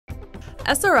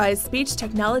SRI's Speech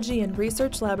Technology and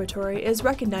Research Laboratory is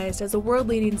recognized as a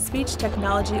world-leading speech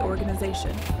technology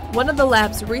organization. One of the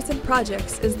lab's recent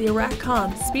projects is the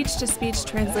IraqComm speech-to-speech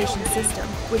translation system,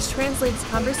 which translates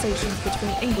conversations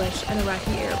between English and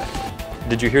Iraqi Arabic.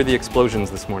 Did you hear the explosions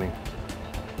this morning?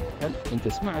 هل أنت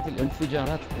سمعت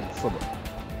الانفجارات الصبح؟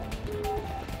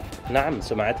 نعم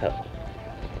سمعتها.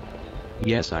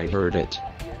 Yes, I heard it.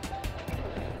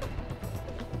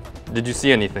 Did you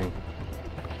see anything?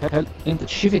 هل أنت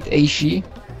شفت أي شيء؟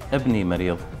 ابني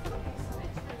مريض.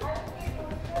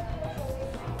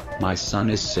 My son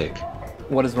is sick.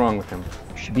 What is wrong with him?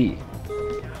 إيش بيه؟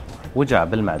 وجع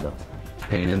بالمعدة.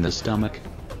 Pain in the stomach.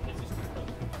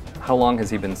 How long has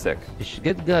he been sick? إيش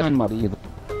قد كان مريض؟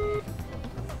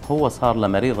 هو صار له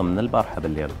مريض من البارحة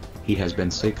بالليل. He has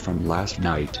been sick from last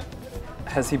night.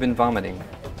 Has he been vomiting?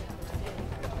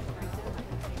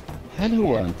 هل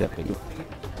هو ينتقل؟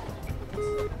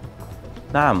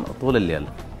 نعم طول الليل.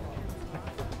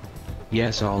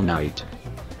 Yes, all night.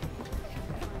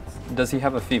 Does he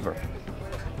have a fever?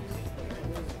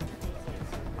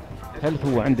 هل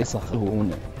هو عنده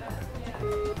سخونة؟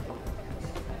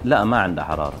 لا ما عنده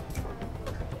حرارة.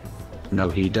 No,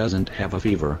 he doesn't have a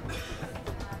fever.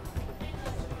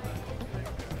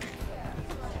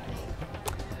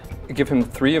 Give him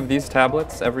 3 of these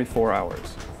tablets every 4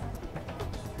 hours.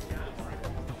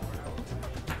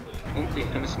 ممكن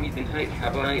 500 من هاي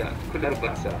الحباية كل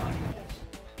 4 ساعات.